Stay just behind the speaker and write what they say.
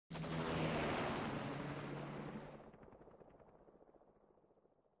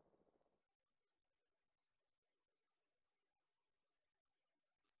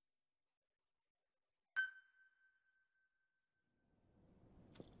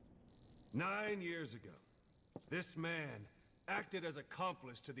9 years ago, this man acted as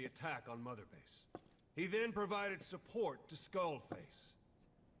accomplice to the attack on Mother Base. He then provided support to Skullface.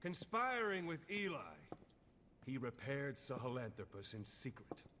 Conspiring with Eli, he repaired Sahelanthropus in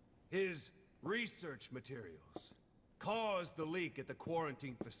secret. His research materials caused the leak at the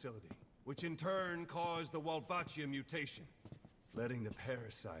quarantine facility, which in turn caused the Walbachia mutation, letting the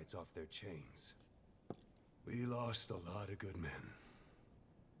parasites off their chains. We lost a lot of good men.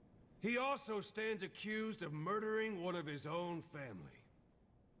 He also stands accused of murdering one of his own family,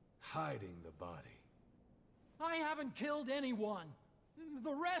 hiding the body. I haven't killed anyone.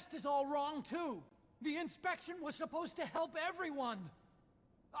 The rest is all wrong too. The inspection was supposed to help everyone.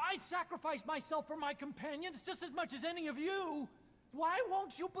 I sacrificed myself for my companions just as much as any of you. Why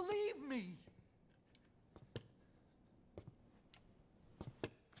won't you believe me?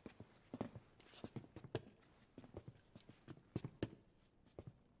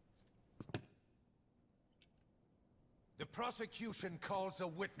 The prosecution calls a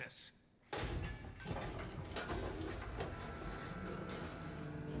witness.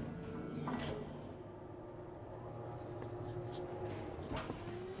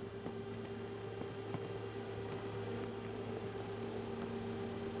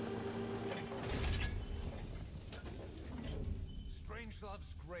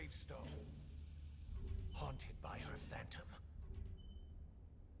 Strangelove's gravestone, haunted by her phantom.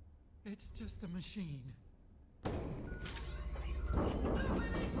 It's just a machine.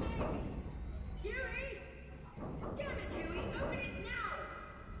 Huey! Damn it, Huey! Open it now!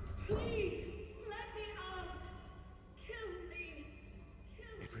 Please! Let me out! Kill me!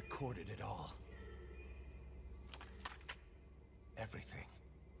 Kill It recorded it all. Everything.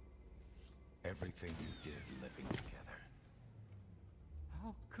 Everything you did living together.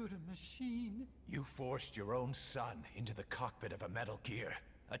 How could a machine? You forced your own son into the cockpit of a Metal Gear,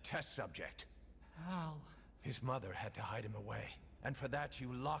 a test subject. How? His mother had to hide him away, and for that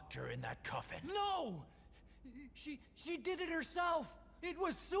you locked her in that coffin. No! She did it herself! It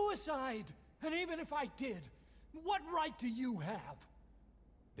was suicide! And even if I did, what right do you have?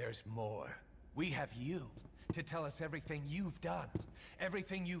 There's more. We have you to tell us everything you've done,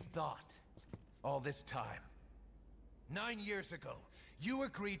 everything you've thought, all this time. 9 years ago, you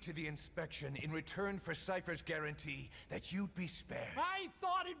agreed to the inspection in return for Cypher's guarantee that you'd be spared. I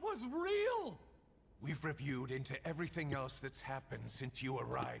thought it was real! We've reviewed into everything else that's happened since you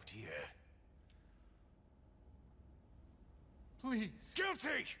arrived here. Please.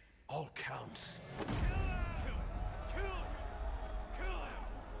 Guilty! All counts.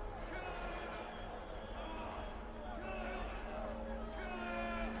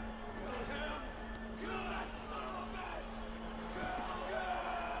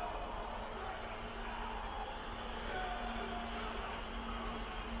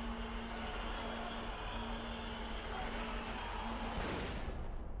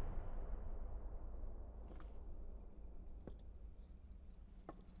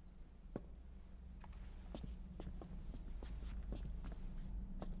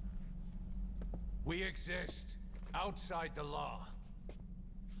 We exist outside the law.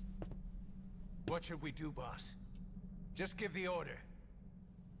 What should we do, boss? Just give the order.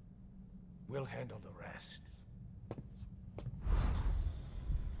 We'll handle the rest.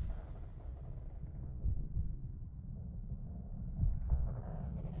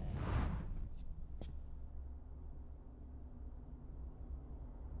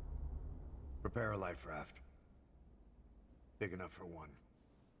 Prepare a life raft. Big enough for one.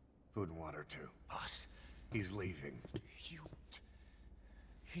 Food and water, too. Boss, He's leaving.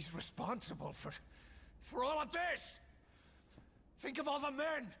 He's responsible for all of this! Think of all the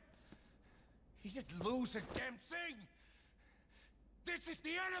men! He didn't lose a damn thing! This is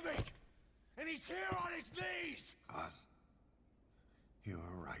the enemy! And he's here on his knees! Us. You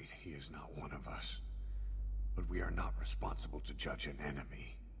are right, he is not one of us. But we are not responsible to judge an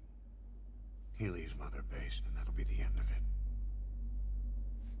enemy. He leaves Mother Base, and that'll be the end of it.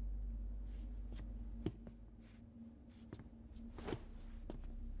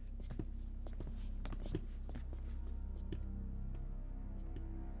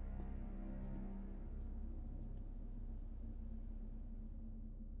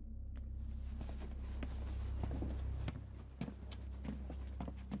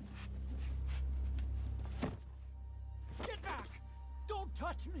 Get back! Don't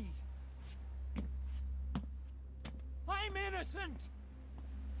touch me! I'm innocent!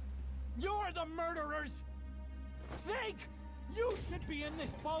 You're the murderers! Snake! You should be in this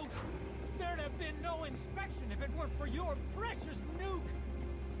boat! There'd have been no inspection if it weren't for your precious nuke!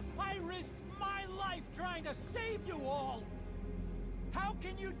 I risked my life trying to save you all! How How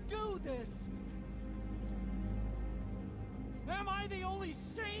can you do this? Am I the only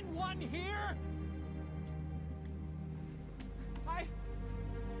sane one here?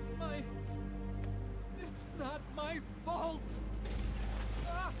 It's not my fault.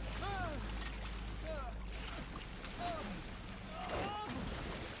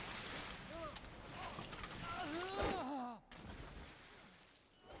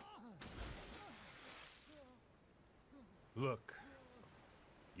 Look,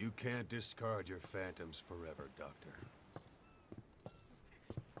 you can't discard your phantoms forever, Doctor.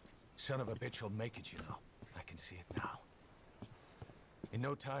 Son of a bitch will make it, you know. I can see it now. In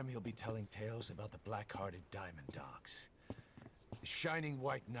no time, he'll be telling tales about the black-hearted diamond dogs. The shining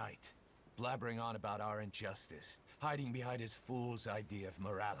white knight, blabbering on about our injustice, hiding behind his fool's idea of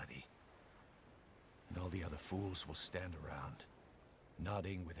morality. And all the other fools will stand around,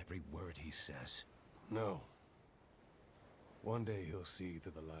 nodding with every word he says. No. One day he'll see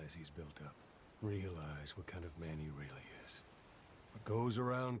through the lies he's built up, realize what kind of man he really is. What goes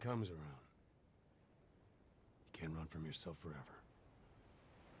around comes around. You can't run from yourself forever.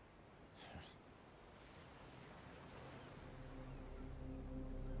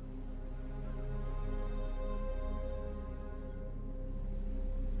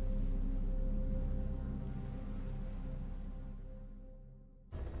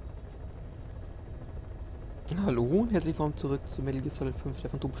 Hallo und herzlich willkommen zurück zu MGS5, der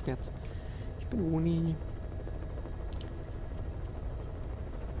Phantomschmerz. Ich bin Uni.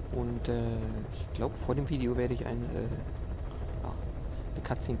 Und ich glaube, vor dem Video werde ich eine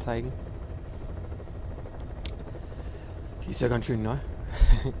Cutscene zeigen. Die ist ja ganz schön, ne?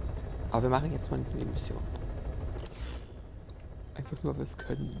 Aber wir machen jetzt mal eine Mission. Einfach nur, weil wir es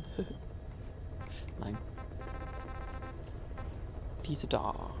können. Nein. Diese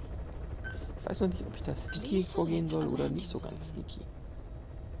da. Ich weiß noch nicht, ob ich da sneaky vorgehen soll oder nicht so ganz sneaky.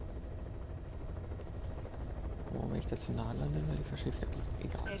 Oh, wenn ich da zu nah lande, werde ich wahrscheinlich wieder...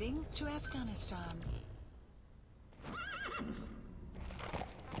 Egal. Heading to Afghanistan.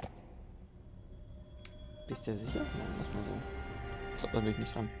 Bist du sicher? Nein, lass mal so. So, da bin ich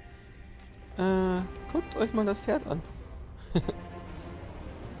nicht dran. Guckt euch mal das Pferd an.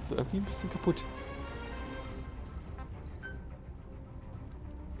 So, irgendwie ein bisschen kaputt.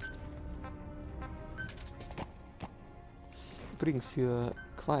 Übrigens für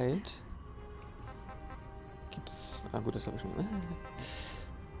Gefällt gibt's. Ah gut, das habe ich schon.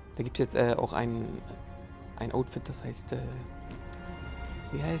 Da gibt's jetzt auch ein Outfit, das heißt.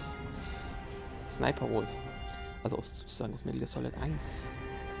 Wie heißt's? Sniper Wolf. Also sozusagen aus Metal Gear Solid 1.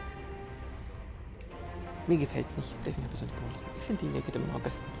 Mir gefällt's nicht. Deswegen habe ich es nicht gemacht. Ich finde die Naked immer noch am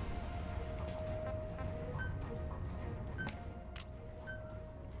besten.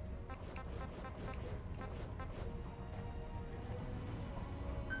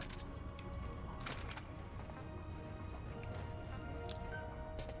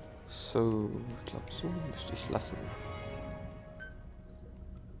 So, ich glaube, so müsste ich lassen.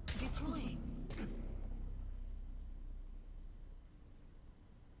 Deploying.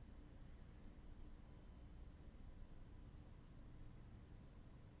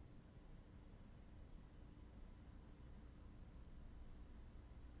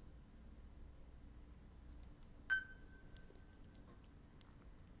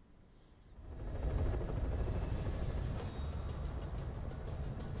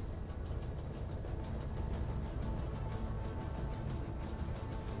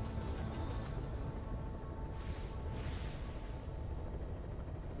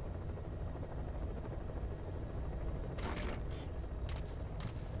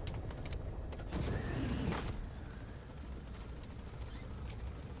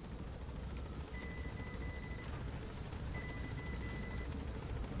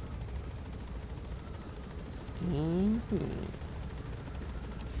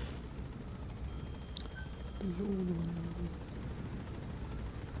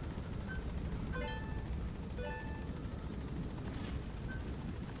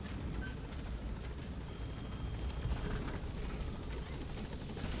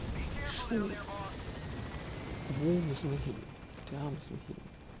 Wo müssen wir hin? Da müssen wir hin.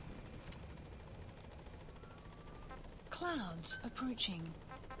 Clouds approaching.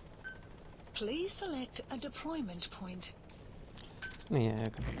 Please select a deployment point. Naja,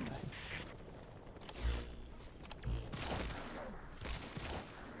 ganz mal dahin.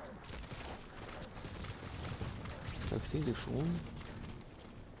 Ich sehe sie schon.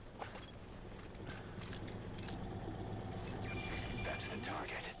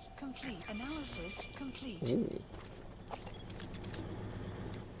 Complete. Analysis complete. Oh.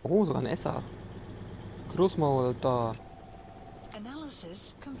 Oh, sogar ein Esser. Großmaul da. Analysis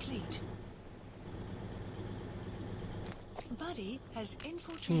Analysis complete. Buddy has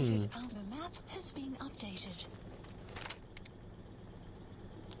infiltrated our the map has been updated.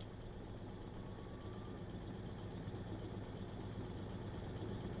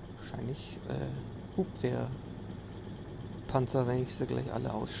 Wahrscheinlich hupt der Panzer, wenn ich sie gleich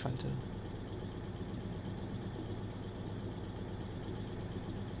alle ausschalte.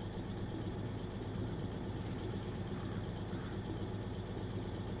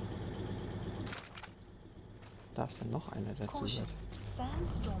 Da ist dann noch einer, der zuhört.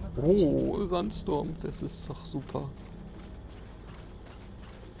 Oh, Sandsturm, das ist doch super.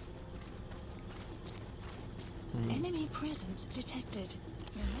 Enemy presence detected.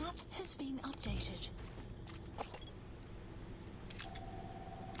 The map has been updated.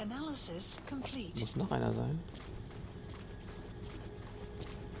 Analysis complete. Muss noch einer sein.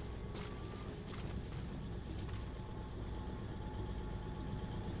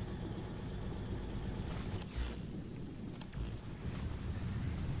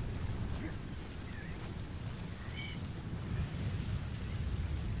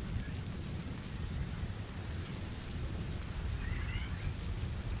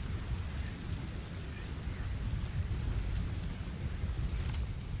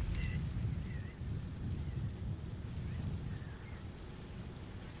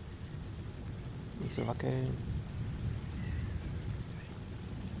 Nicht so wackeln.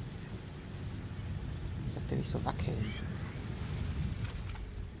 Ich sag dir nicht so wackeln.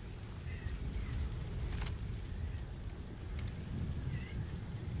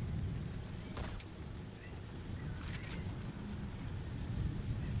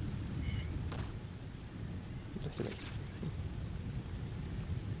 Dürfte gleich.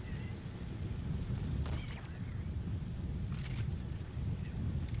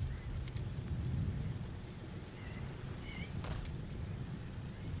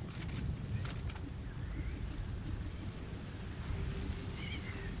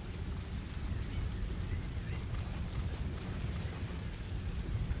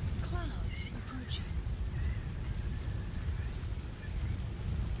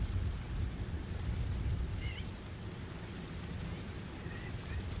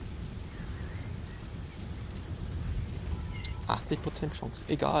 %, Chance.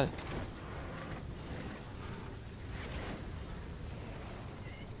 Egal.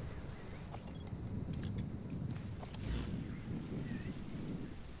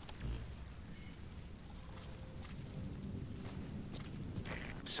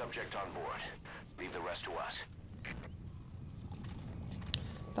 Subject on board. Leave the rest to us.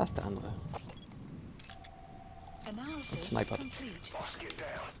 Da ist der andere. Sniper. Boss, get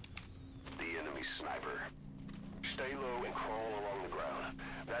down. The enemy sniper. Stay low and crawl along the ground.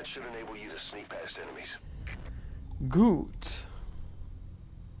 That should enable you to sneak past enemies. Gut.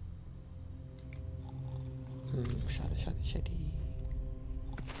 Schade.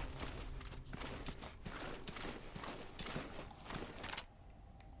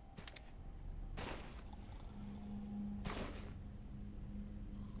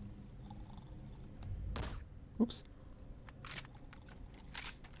 Ups.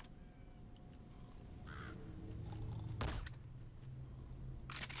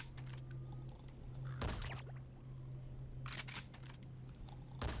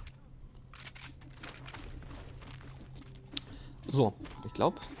 So, ich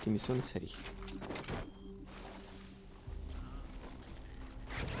glaube, die Mission ist fertig.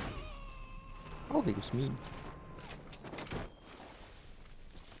 Oh, hier gibt's Minen.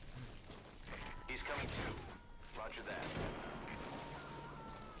 He's coming too. Roger that.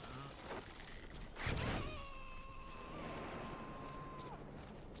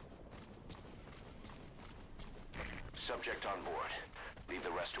 Subject on board. Leave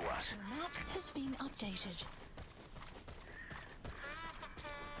the rest to us. The map has been updated.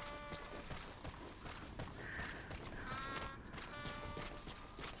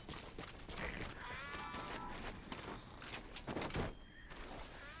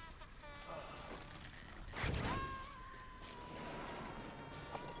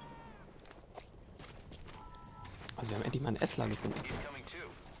 Also wir haben endlich mal einen Essler gefunden.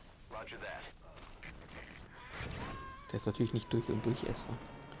 Der ist natürlich nicht durch und durch Essler.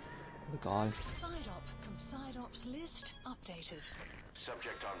 Egal.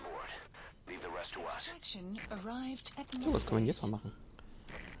 So, was können wir jetzt noch machen?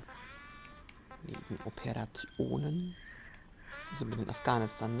 Neben Operationen. Also mit in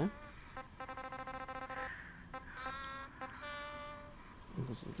Afghanistan, ne? Und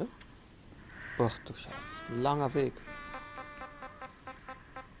wo sind wir? Ach du Scheiße. Ein langer Weg.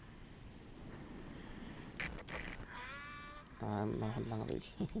 Noch ein langer Weg.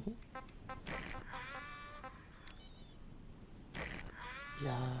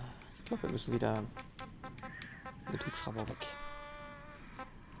 Ja, ich glaube, wir müssen wieder mit Hubschrauber weg.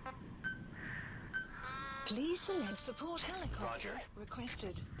 Please select support helicopter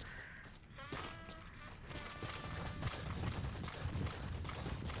requested.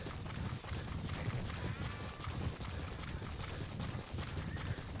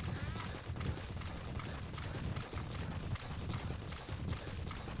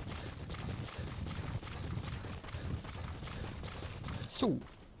 So.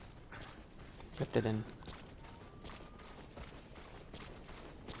 Was habt ihr denn?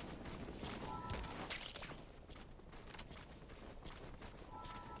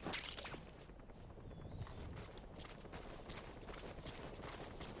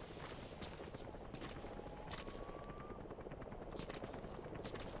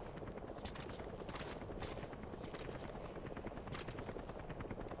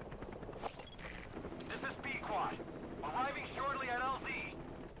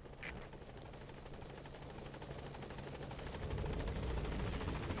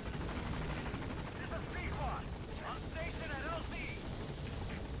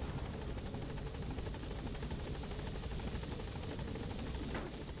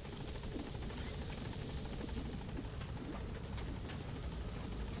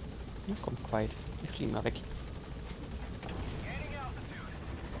 Komm, quiet. Wir fliegen mal weg.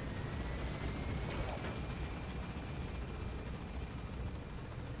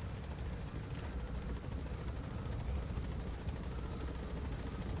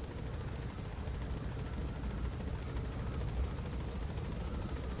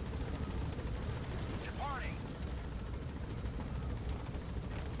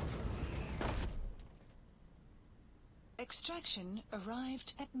 Extraction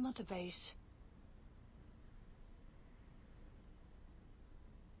arrived at Mother Base.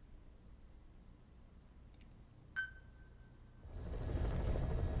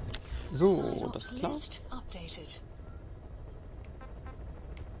 So, das ist klar. List updated.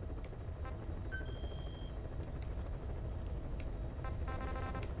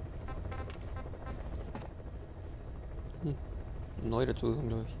 Neu dazugekommen,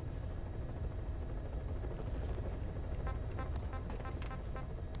 glaube ich.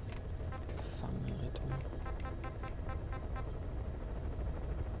 Gefangenenrettung.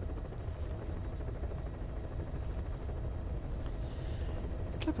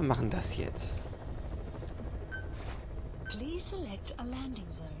 Ich glaube, wir machen das jetzt. Please select a landing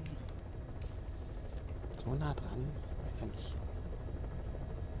zone. So nah dran. Weiß ja nicht.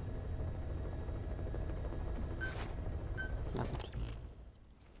 Na gut.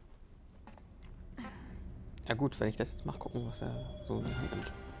 Ja gut, wenn ich das jetzt mache, gucken, was er so in die Hand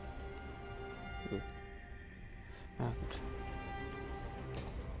nimmt. Ja gut.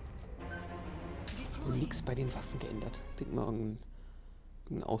 So nichts bei den Waffen geändert. Denk mal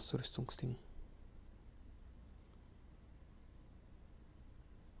irgendein Ausrüstungsding.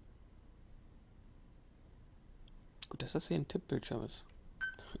 Gut, dass das hier ein Tippbildschirm ist.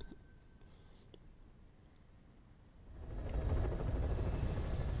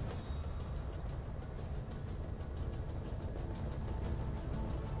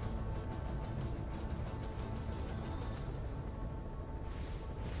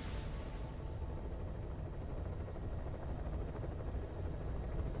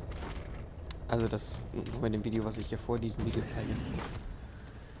 Also das bei dem Video, was ich hier vor diesem Video zeige.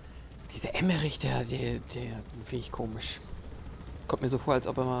 Dieser Emmerich, der finde ich komisch. Kommt mir so vor, als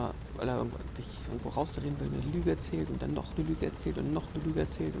ob er mal, weil er sich irgendwo rausreden will, eine Lüge erzählt und dann noch eine Lüge erzählt und noch eine Lüge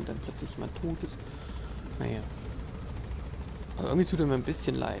erzählt und dann plötzlich jemand tot ist. Naja. Aber irgendwie tut er mir ein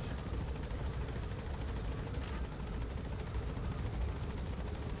bisschen leid.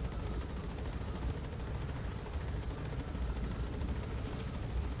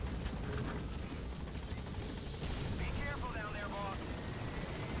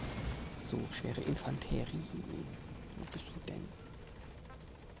 So, schwere Infanterie. Wo bist du denn?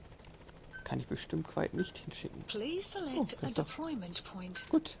 Kann ich bestimmt quite nicht hinschicken. Please select a deployment point.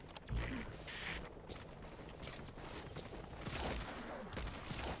 Gut.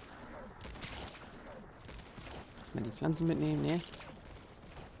 Lass mal die Pflanzen mitnehmen, ne?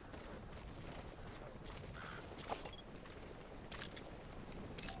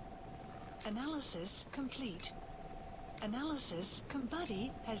 Analysis complete. Analysis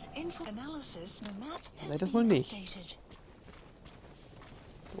buddy has info analysis. The map has Seid das wohl nicht. updated.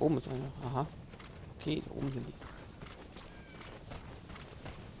 Da oben ist einer. Aha. Okay, da oben sind die.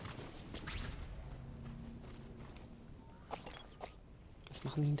 Was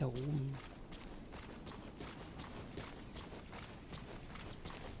machen die da oben?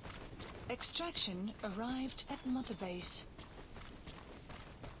 Extraction arrived at Mother Base.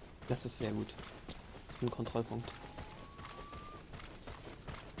 Das ist sehr gut. Ein Kontrollpunkt.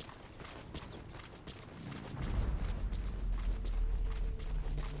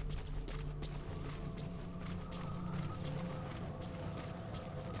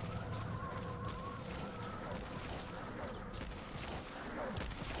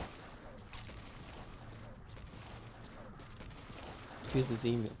 Ich will sie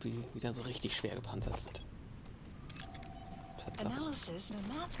sehen, ob die wieder so richtig schwer gepanzert sind.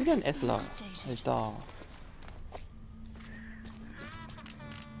 Wieder ein Essler. Halt da.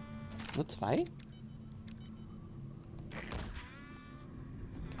 Nur 2?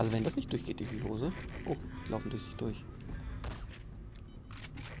 Also wenn das nicht durchgeht durch die Hose. Oh, die laufen durch sich durch.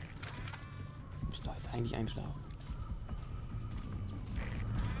 Muss da jetzt eigentlich einschlafen.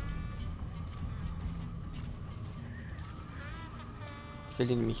 Ich will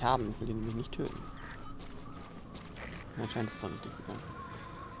den nämlich haben, ich will den nämlich nicht töten. Und anscheinend ist es doch nicht durchgegangen.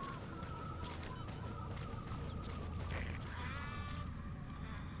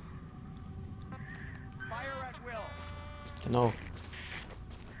 Genau.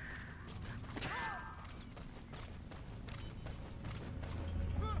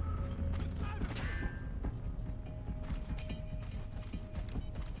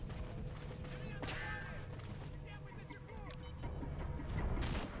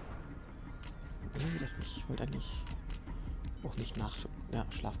 Nee, das nicht. Ich wollte eigentlich auch nicht nach... Ja,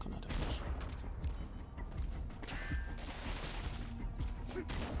 Schlafgranate nicht.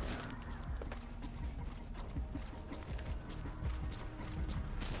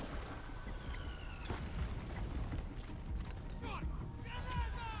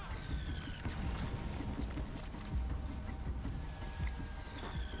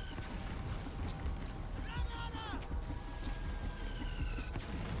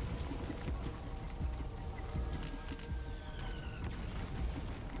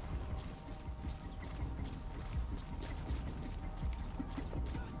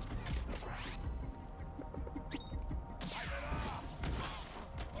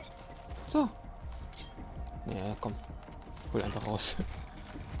 So. Ja, komm. Hol einfach raus.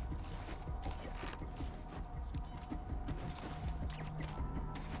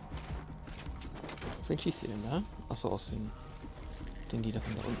 Auf wen schießt ihr denn da? Achso, aus den die da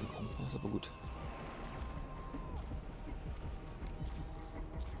von da unten kommen. Das ist aber gut.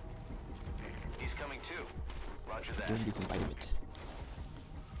 Die kommen beide mit.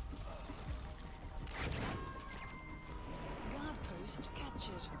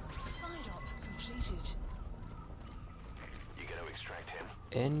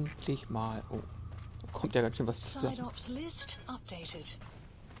 Endlich mal. Oh, da kommt ja ganz schön was zusammen.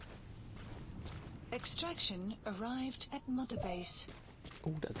 Extraction arrived at Mother Base.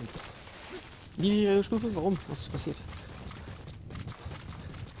 Oh, da sind sie. Die Stufe, warum? Was ist passiert?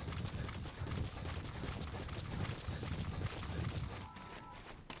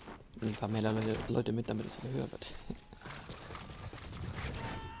 Ein paar mehr Leute mit, damit es wieder höher wird.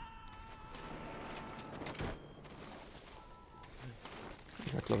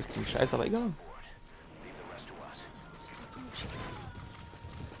 Ich war, glaube ich, ziemlich scheiße, aber egal.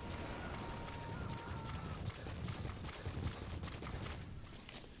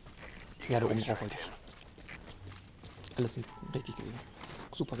 Ja, da oben drauf wollte ich. Alles richtig gewesen.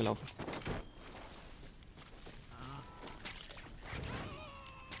 Ist super gelaufen.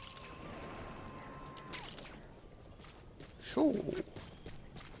 So.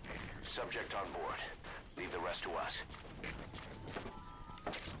 Subject on board. Leave the rest to us.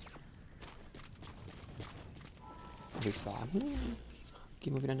 Würde ich sagen,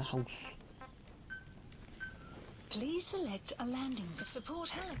 gehen wir wieder nach Haus. Please select a landing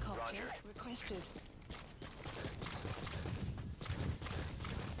support helicopter requested.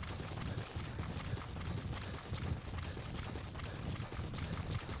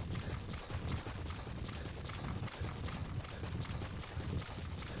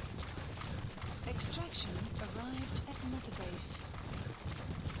 Extraction arrived at Mother Base.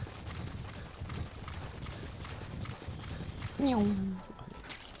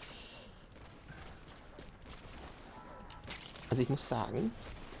 Also ich muss sagen,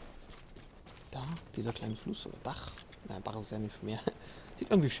 da, dieser kleine Fluss oder Bach, nein, Bach ist ja nicht mehr,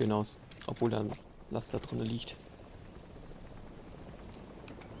 sieht irgendwie schön aus, obwohl dann was da drunter liegt.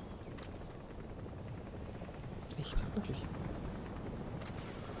 Echt, wirklich.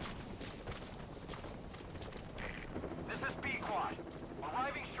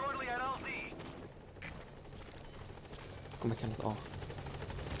 Guck mal, ich kann das auch.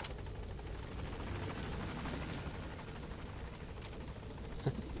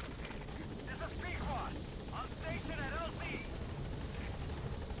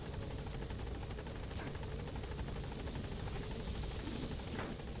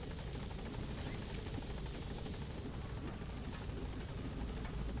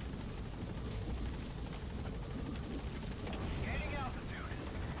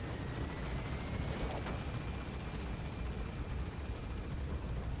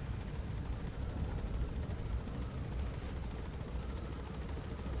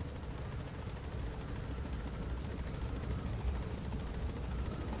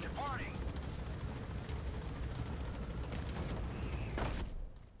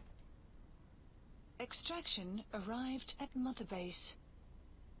 Extraction arrived at Mother Base.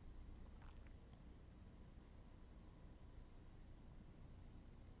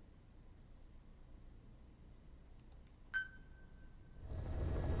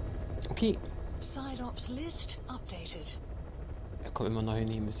 Okay. Side Ops List updated. Da kommen immer neue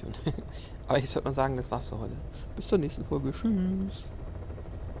Nebenmissionen. Aber ich sollte mal sagen, das war's für heute. Bis zur nächsten Folge. Tschüss.